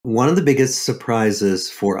One of the biggest surprises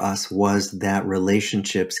for us was that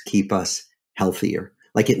relationships keep us healthier.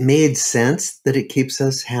 Like it made sense that it keeps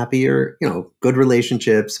us happier, good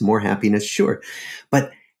relationships, more happiness, sure.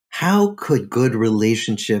 But how could good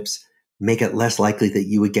relationships make it less likely that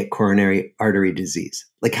you would get coronary artery disease?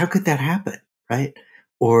 Like how could that happen, right?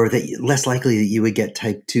 Or less likely that you would get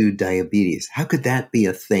type 2 diabetes? How could that be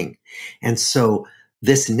a thing? And so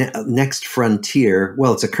this next frontier,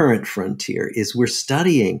 well, it's a current frontier, is we're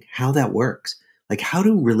studying how that works. Like, how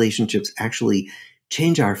do relationships actually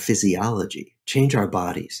change our physiology, change our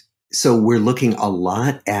bodies? So we're looking a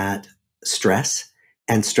lot at stress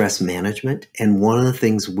and stress management. And one of the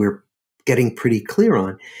things we're getting pretty clear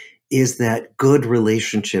on is that good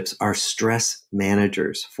relationships are stress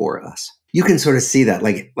managers for us. You can sort of see that.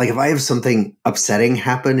 Like if I have something upsetting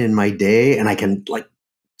happen in my day and I can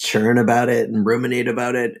churn about it and ruminate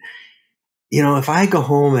about it. If I go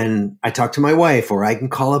home and I talk to my wife or I can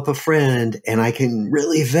call up a friend and I can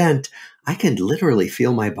really vent, I can literally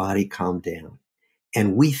feel my body calm down.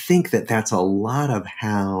 And we think that that's a lot of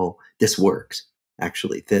how this works,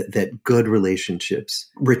 actually, that good relationships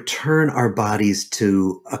return our bodies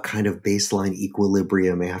to a kind of baseline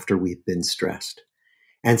equilibrium after we've been stressed.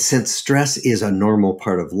 And since stress is a normal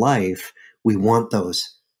part of life, we want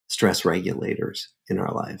those stress regulators in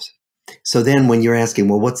our lives. So then when you're asking,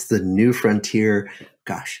 well, what's the new frontier?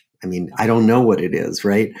 Gosh, I don't know what it is,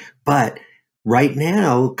 right? But right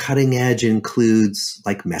now, cutting edge includes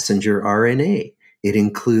like messenger RNA. It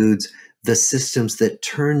includes the systems that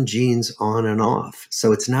turn genes on and off.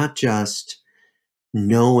 So it's not just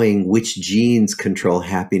knowing which genes control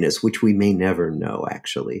happiness, which we may never know,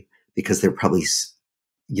 actually, because there are probably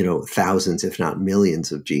thousands, if not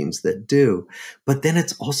millions of genes that do. But then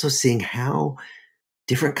it's also seeing how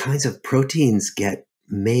different kinds of proteins get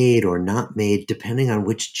made or not made depending on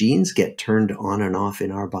which genes get turned on and off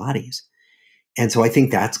in our bodies. And so I think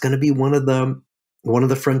that's going to be one of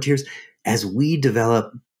the frontiers as we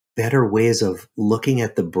develop better ways of looking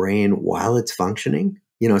at the brain while it's functioning.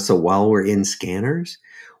 So while we're in scanners,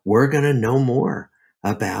 we're going to know more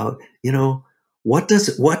about, what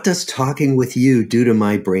does talking with you do to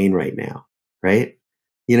my brain right now, right?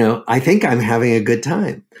 I think I'm having a good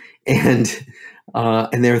time. And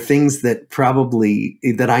there are things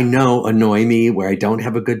that I know annoy me where I don't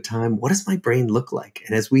have a good time. What does my brain look like?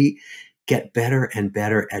 And as we get better and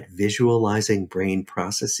better at visualizing brain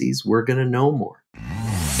processes, we're going to know more.